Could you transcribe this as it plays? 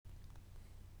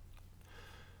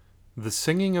The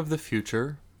Singing of the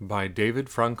Future by David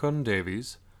Francon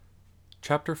Davies.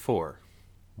 Chapter 4.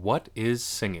 What is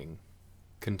Singing?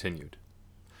 Continued.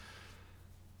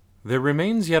 There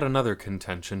remains yet another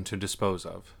contention to dispose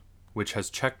of, which has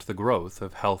checked the growth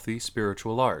of healthy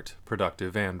spiritual art,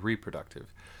 productive and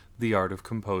reproductive, the art of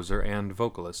composer and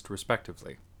vocalist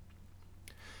respectively.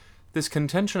 This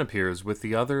contention appears with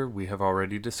the other we have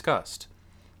already discussed,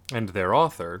 and their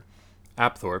author,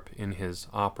 Apthorp in his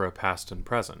Opera Past and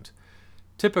Present,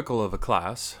 typical of a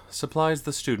class, supplies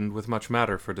the student with much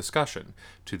matter for discussion,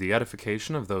 to the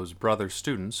edification of those brother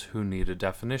students who need a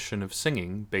definition of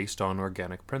singing based on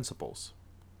organic principles.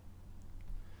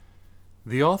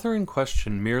 The author in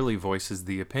question merely voices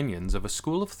the opinions of a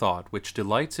school of thought which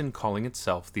delights in calling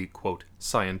itself the, quote,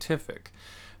 scientific,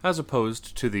 as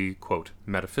opposed to the, quote,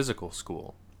 metaphysical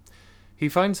school. He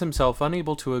finds himself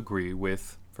unable to agree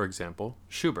with, for example,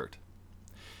 Schubert.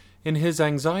 In his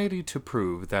anxiety to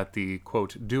prove that the,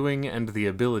 quote, doing and the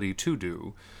ability to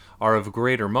do are of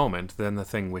greater moment than the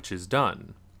thing which is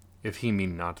done, if he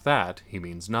mean not that, he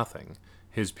means nothing.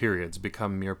 His periods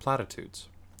become mere platitudes.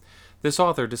 This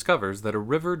author discovers that a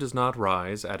river does not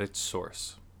rise at its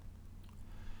source.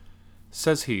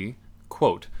 Says he,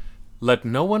 quote, "Let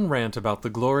no one rant about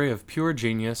the glory of pure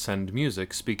genius and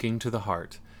music speaking to the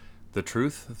heart. The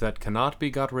truth that cannot be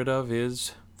got rid of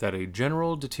is that a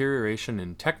general deterioration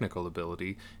in technical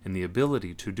ability, in the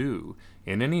ability to do,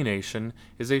 in any nation,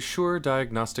 is a sure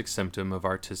diagnostic symptom of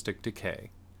artistic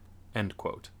decay." End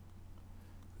quote.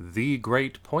 The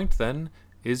great point, then,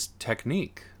 is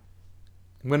technique.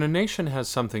 When a nation has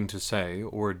something to say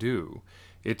or do,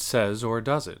 it says or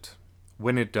does it.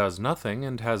 When it does nothing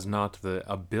and has not the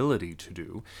ability to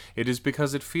do, it is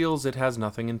because it feels it has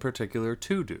nothing in particular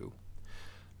to do.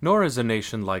 Nor is a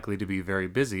nation likely to be very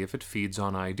busy if it feeds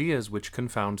on ideas which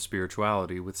confound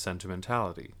spirituality with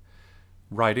sentimentality.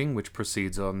 Writing which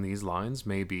proceeds on these lines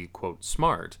may be, quote,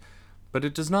 smart, but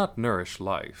it does not nourish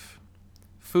life.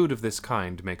 Food of this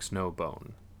kind makes no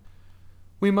bone.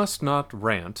 We must not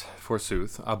rant,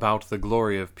 forsooth, about the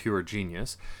glory of pure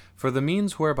genius, for the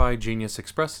means whereby genius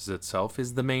expresses itself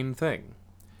is the main thing.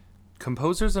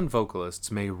 Composers and vocalists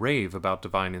may rave about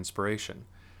divine inspiration.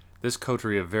 This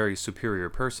coterie of very superior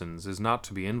persons is not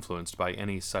to be influenced by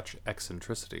any such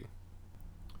eccentricity.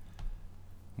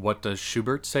 What does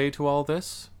Schubert say to all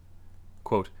this?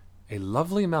 Quote, "A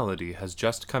lovely melody has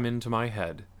just come into my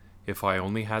head, if I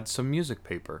only had some music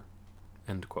paper."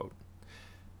 End quote.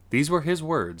 These were his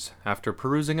words after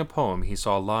perusing a poem he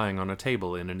saw lying on a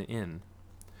table in an inn.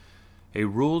 A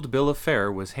ruled bill of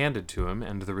fare was handed to him,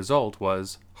 and the result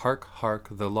was, "Hark, hark,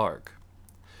 the lark."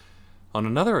 On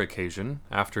another occasion,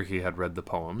 after he had read the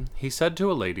poem, he said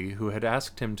to a lady who had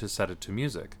asked him to set it to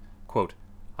music, quote,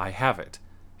 "I have it.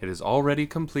 It is already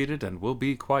completed and will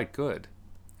be quite good."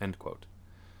 End quote.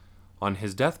 On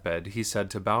his deathbed he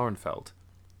said to Bauernfeld,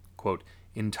 quote,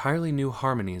 "Entirely new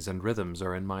harmonies and rhythms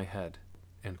are in my head."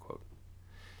 End quote.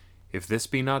 If this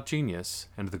be not genius,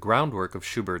 and the groundwork of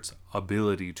Schubert's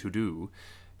ability to do,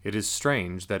 it is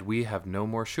strange that we have no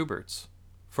more Schuberts.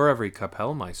 For every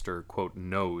Kapellmeister, quote,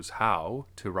 knows how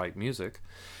to write music,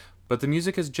 but the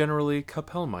music is generally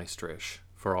Kapellmeisterish,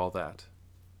 for all that.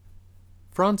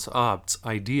 Franz Abt's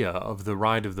idea of the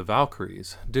Ride of the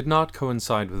Valkyries did not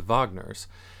coincide with Wagner's,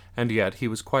 and yet he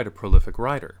was quite a prolific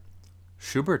writer.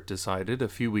 Schubert decided, a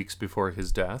few weeks before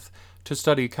his death, to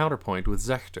study counterpoint with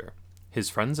Sechter. His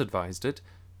friends advised it,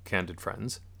 candid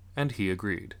friends, and he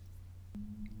agreed.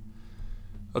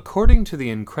 According to the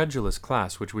incredulous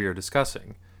class which we are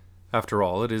discussing, after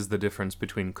all, it is the difference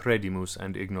between credimus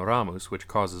and ignoramus which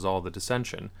causes all the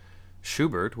dissension,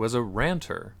 Schubert was a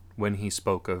ranter when he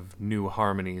spoke of new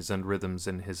harmonies and rhythms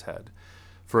in his head,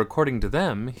 for according to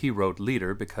them he wrote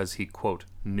Lieder because he, quote,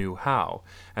 knew how,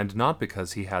 and not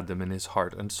because he had them in his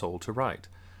heart and soul to write.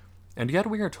 And yet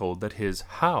we are told that his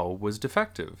how was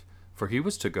defective, for he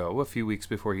was to go, a few weeks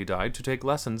before he died, to take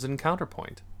lessons in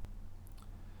counterpoint.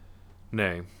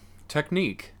 Nay,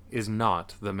 technique is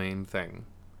not the main thing,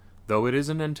 though it is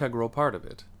an integral part of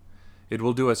it. It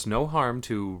will do us no harm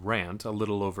to rant a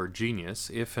little over genius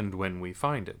if and when we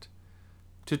find it.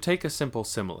 To take a simple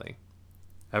simile,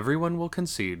 everyone will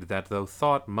concede that though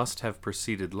thought must have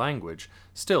preceded language,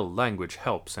 still language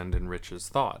helps and enriches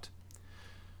thought.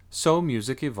 So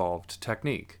music evolved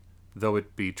technique, though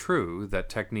it be true that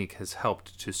technique has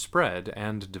helped to spread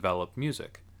and develop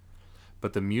music.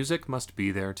 But the music must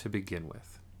be there to begin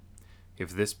with.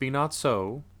 If this be not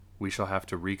so, we shall have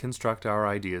to reconstruct our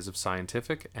ideas of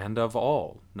scientific and of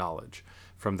all knowledge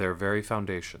from their very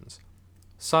foundations.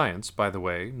 Science, by the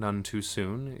way, none too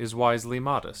soon, is wisely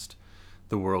modest.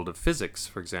 The world of physics,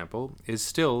 for example, is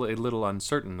still a little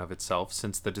uncertain of itself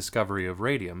since the discovery of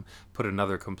radium put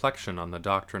another complexion on the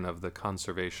doctrine of the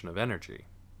conservation of energy.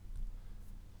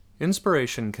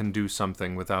 Inspiration can do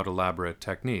something without elaborate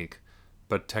technique,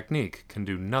 but technique can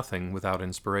do nothing without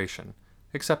inspiration,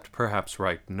 except perhaps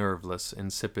write nerveless,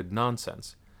 insipid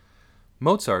nonsense.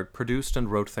 Mozart produced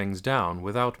and wrote things down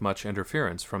without much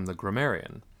interference from the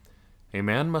grammarian. A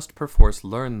man must perforce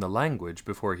learn the language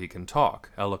before he can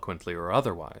talk, eloquently or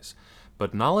otherwise,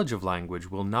 but knowledge of language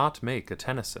will not make a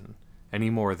Tennyson, any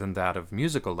more than that of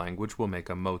musical language will make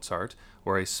a Mozart,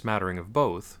 or a smattering of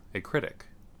both, a critic.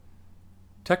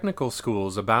 Technical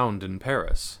schools abound in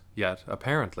Paris, yet,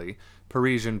 apparently,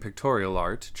 Parisian pictorial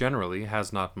art generally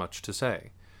has not much to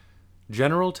say.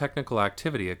 General technical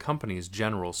activity accompanies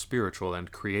general spiritual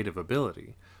and creative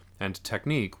ability, and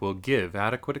technique will give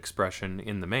adequate expression,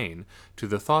 in the main, to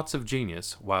the thoughts of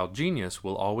genius, while genius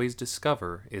will always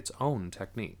discover its own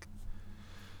technique.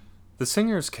 The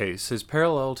singer's case is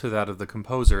parallel to that of the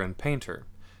composer and painter.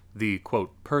 The,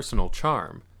 quote, personal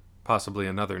charm, possibly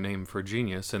another name for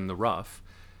genius in the rough,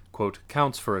 quote,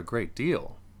 counts for a great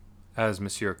deal, as M.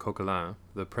 Coquelin,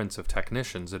 the prince of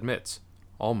technicians, admits,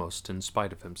 almost in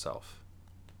spite of himself.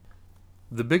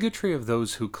 The bigotry of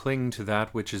those who cling to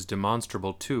that which is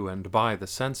demonstrable to and by the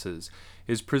senses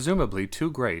is presumably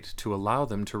too great to allow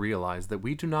them to realize that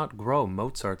we do not grow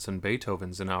Mozarts and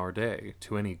Beethovens in our day,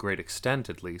 to any great extent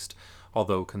at least,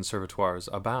 although conservatoires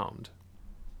abound.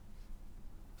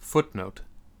 Footnote: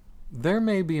 there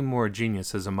may be more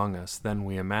geniuses among us than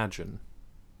we imagine.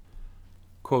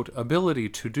 Quote, ability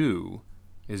to do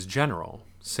is general.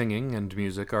 Singing and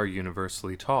music are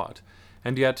universally taught,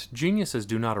 and yet geniuses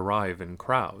do not arrive in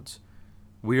crowds.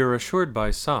 We are assured by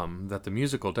some that the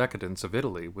musical decadence of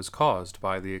Italy was caused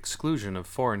by the exclusion of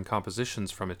foreign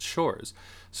compositions from its shores,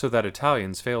 so that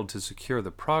Italians failed to secure the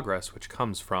progress which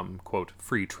comes from, quote,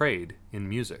 free trade in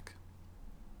music.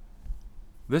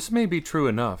 This may be true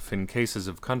enough in cases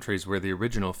of countries where the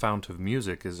original fount of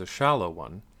music is a shallow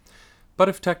one, but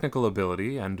if technical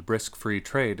ability and brisk free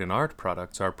trade in art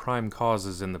products are prime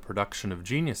causes in the production of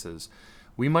geniuses,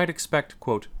 we might expect,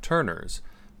 quote, turners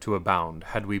to abound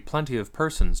had we plenty of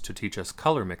persons to teach us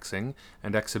color mixing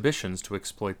and exhibitions to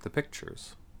exploit the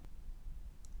pictures.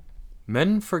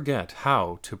 Men forget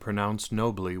how to pronounce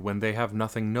nobly when they have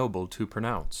nothing noble to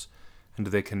pronounce, and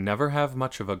they can never have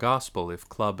much of a gospel if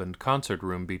club and concert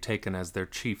room be taken as their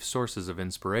chief sources of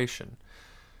inspiration.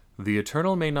 The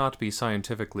eternal may not be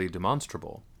scientifically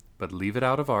demonstrable, but leave it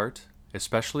out of art,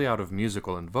 especially out of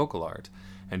musical and vocal art,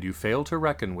 and you fail to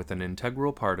reckon with an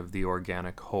integral part of the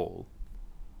organic whole.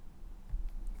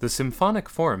 The symphonic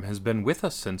form has been with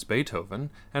us since Beethoven,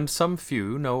 and some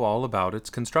few know all about its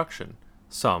construction.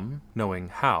 Some, knowing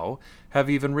how, have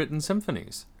even written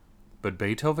symphonies. But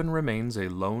Beethoven remains a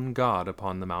lone god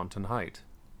upon the mountain height.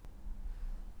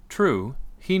 True,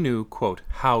 he knew, quote,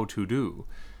 how to do,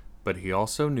 but he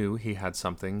also knew he had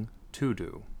something to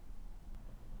do.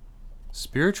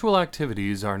 Spiritual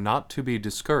activities are not to be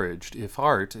discouraged if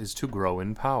art is to grow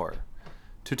in power.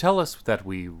 To tell us that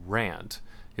we rant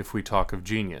if we talk of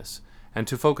genius, and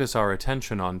to focus our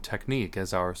attention on technique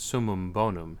as our summum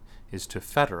bonum, is to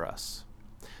fetter us.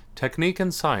 Technique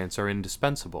and science are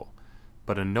indispensable,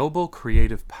 but a noble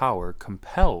creative power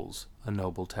compels a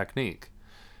noble technique,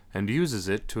 and uses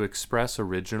it to express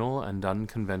original and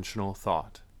unconventional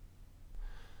thought.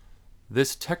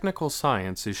 This technical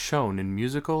science is shown in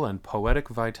musical and poetic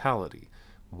vitality,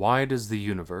 wide as the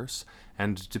universe,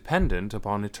 and dependent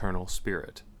upon eternal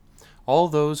spirit. All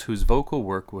those whose vocal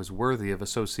work was worthy of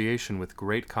association with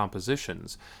great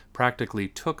compositions practically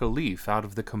took a leaf out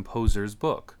of the composer's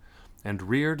book, and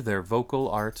reared their vocal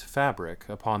art fabric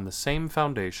upon the same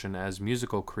foundation as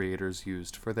musical creators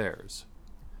used for theirs.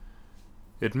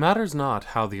 It matters not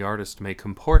how the artist may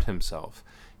comport himself,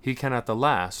 he can at the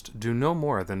last do no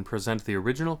more than present the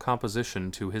original composition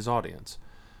to his audience.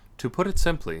 To put it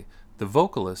simply, the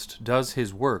vocalist does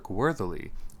his work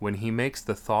worthily when he makes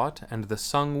the thought and the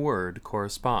sung word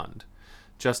correspond,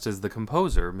 just as the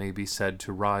composer may be said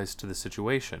to rise to the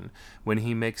situation when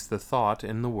he makes the thought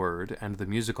in the word and the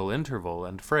musical interval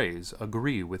and phrase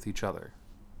agree with each other.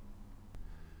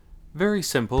 Very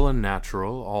simple and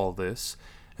natural, all this,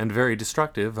 and very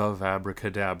destructive of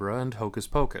abracadabra and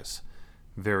hocus-pocus.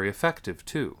 Very effective,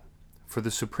 too, for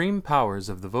the supreme powers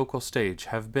of the vocal stage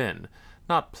have been,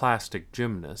 not plastic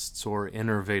gymnasts or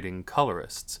enervating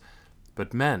colorists,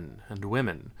 but men and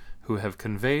women who have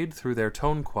conveyed through their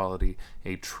tone quality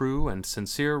a true and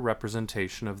sincere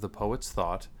representation of the poet's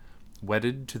thought,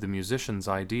 wedded to the musician's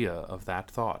idea of that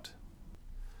thought.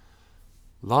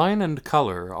 Line and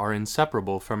color are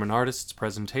inseparable from an artist's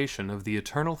presentation of the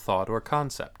eternal thought or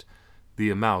concept,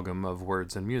 the amalgam of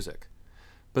words and music.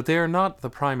 But they are not the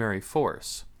primary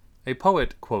force. A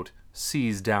poet, quote,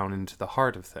 sees down into the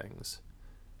heart of things.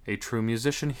 A true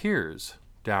musician hears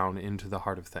down into the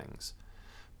heart of things.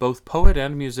 Both poet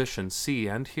and musician see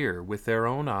and hear with their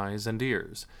own eyes and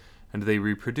ears, and they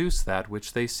reproduce that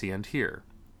which they see and hear.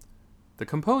 The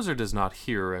composer does not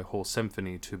hear a whole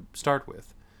symphony to start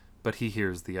with, but he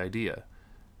hears the idea.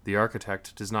 The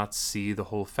architect does not see the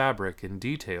whole fabric in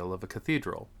detail of a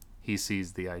cathedral. He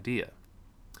sees the idea.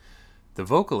 The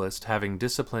vocalist, having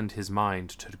disciplined his mind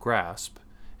to grasp,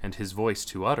 and his voice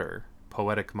to utter,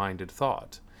 poetic-minded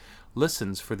thought,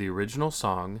 listens for the original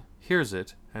song, hears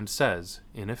it, and says,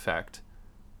 in effect,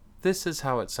 "This is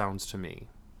how it sounds to me."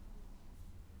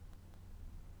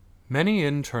 Many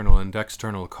internal and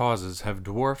external causes have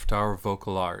dwarfed our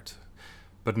vocal art,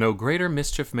 but no greater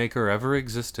mischief-maker ever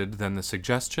existed than the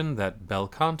suggestion that bel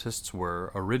cantists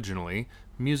were, originally,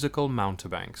 musical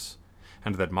mountebanks,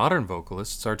 and that modern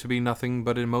vocalists are to be nothing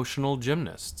but emotional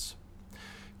gymnasts.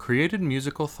 Created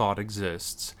musical thought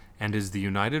exists, and is the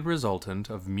united resultant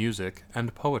of music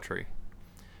and poetry,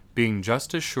 being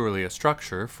just as surely a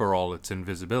structure, for all its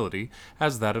invisibility,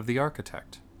 as that of the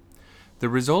architect. The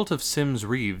result of Sims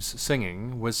Reeves'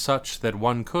 singing was such that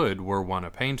one could, were one a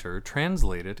painter,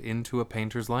 translate it into a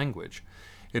painter's language.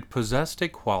 It possessed a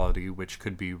quality which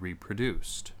could be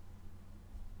reproduced.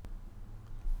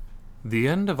 The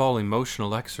end of all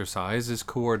emotional exercise is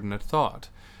coordinate thought,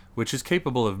 which is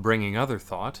capable of bringing other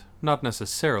thought, not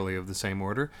necessarily of the same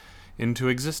order, into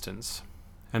existence.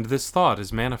 And this thought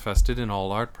is manifested in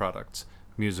all art products,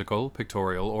 musical,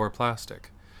 pictorial, or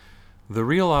plastic. The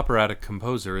real operatic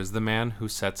composer is the man who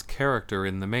sets character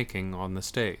in the making on the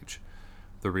stage.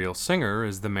 The real singer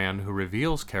is the man who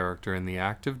reveals character in the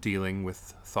act of dealing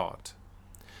with thought.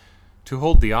 To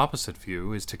hold the opposite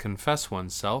view is to confess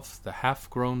oneself the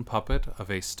half-grown puppet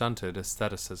of a stunted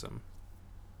aestheticism.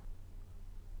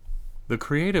 The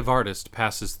creative artist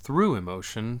passes through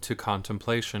emotion to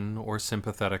contemplation or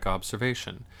sympathetic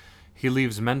observation. He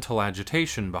leaves mental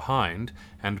agitation behind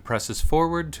and presses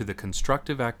forward to the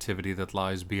constructive activity that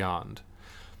lies beyond.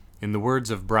 In the words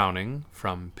of Browning,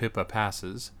 from Pippa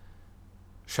Passes,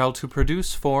 "Shall to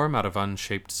produce form out of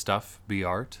unshaped stuff be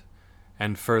art,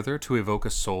 and further to evoke a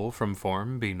soul from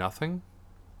form be nothing?"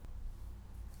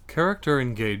 Character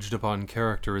engaged upon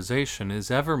characterization is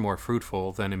ever more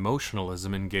fruitful than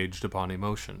emotionalism engaged upon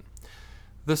emotion.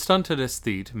 The stunted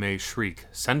aesthete may shriek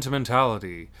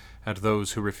 "sentimentality" at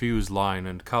those who refuse line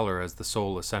and color as the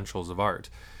sole essentials of art,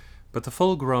 but the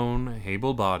full-grown,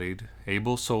 able-bodied,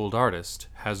 able-souled artist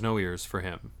has no ears for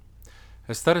him.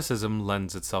 Aestheticism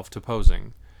lends itself to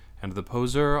posing, and the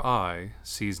poser eye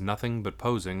sees nothing but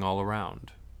posing all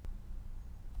around.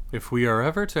 If we are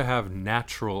ever to have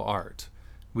natural art,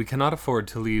 we cannot afford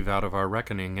to leave out of our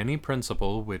reckoning any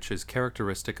principle which is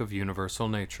characteristic of universal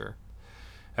nature.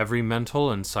 Every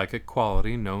mental and psychic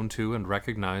quality known to and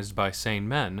recognized by sane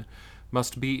men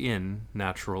must be in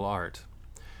natural art.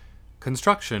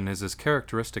 Construction is as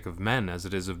characteristic of men as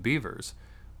it is of beavers,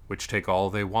 which take all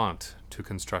they want to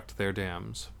construct their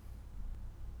dams.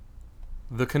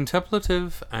 The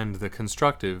contemplative and the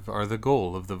constructive are the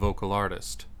goal of the vocal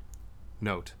artist.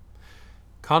 Note: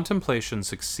 contemplation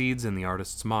succeeds in the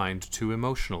artist's mind to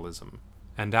emotionalism,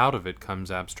 and out of it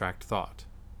comes abstract thought.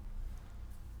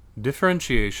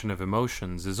 Differentiation of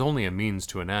emotions is only a means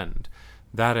to an end,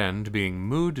 that end being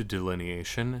mood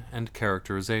delineation and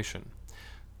characterization.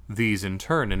 These in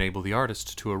turn enable the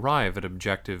artist to arrive at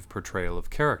objective portrayal of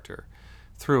character,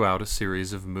 throughout a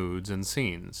series of moods and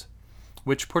scenes,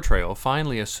 which portrayal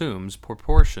finally assumes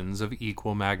proportions of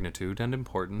equal magnitude and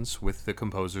importance with the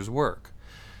composer's work.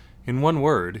 In one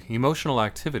word, emotional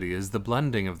activity is the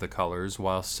blending of the colors,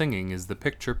 while singing is the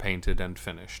picture painted and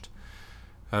finished.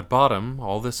 At bottom,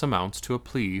 all this amounts to a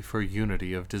plea for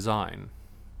unity of design.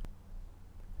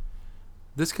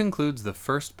 This concludes the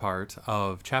first part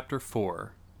of Chapter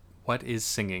 4, What is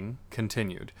Singing?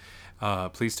 Continued.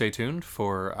 Please stay tuned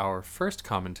for our first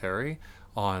commentary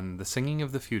on The Singing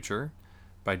of the Future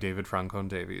by David Franklin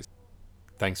Davies.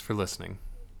 Thanks for listening.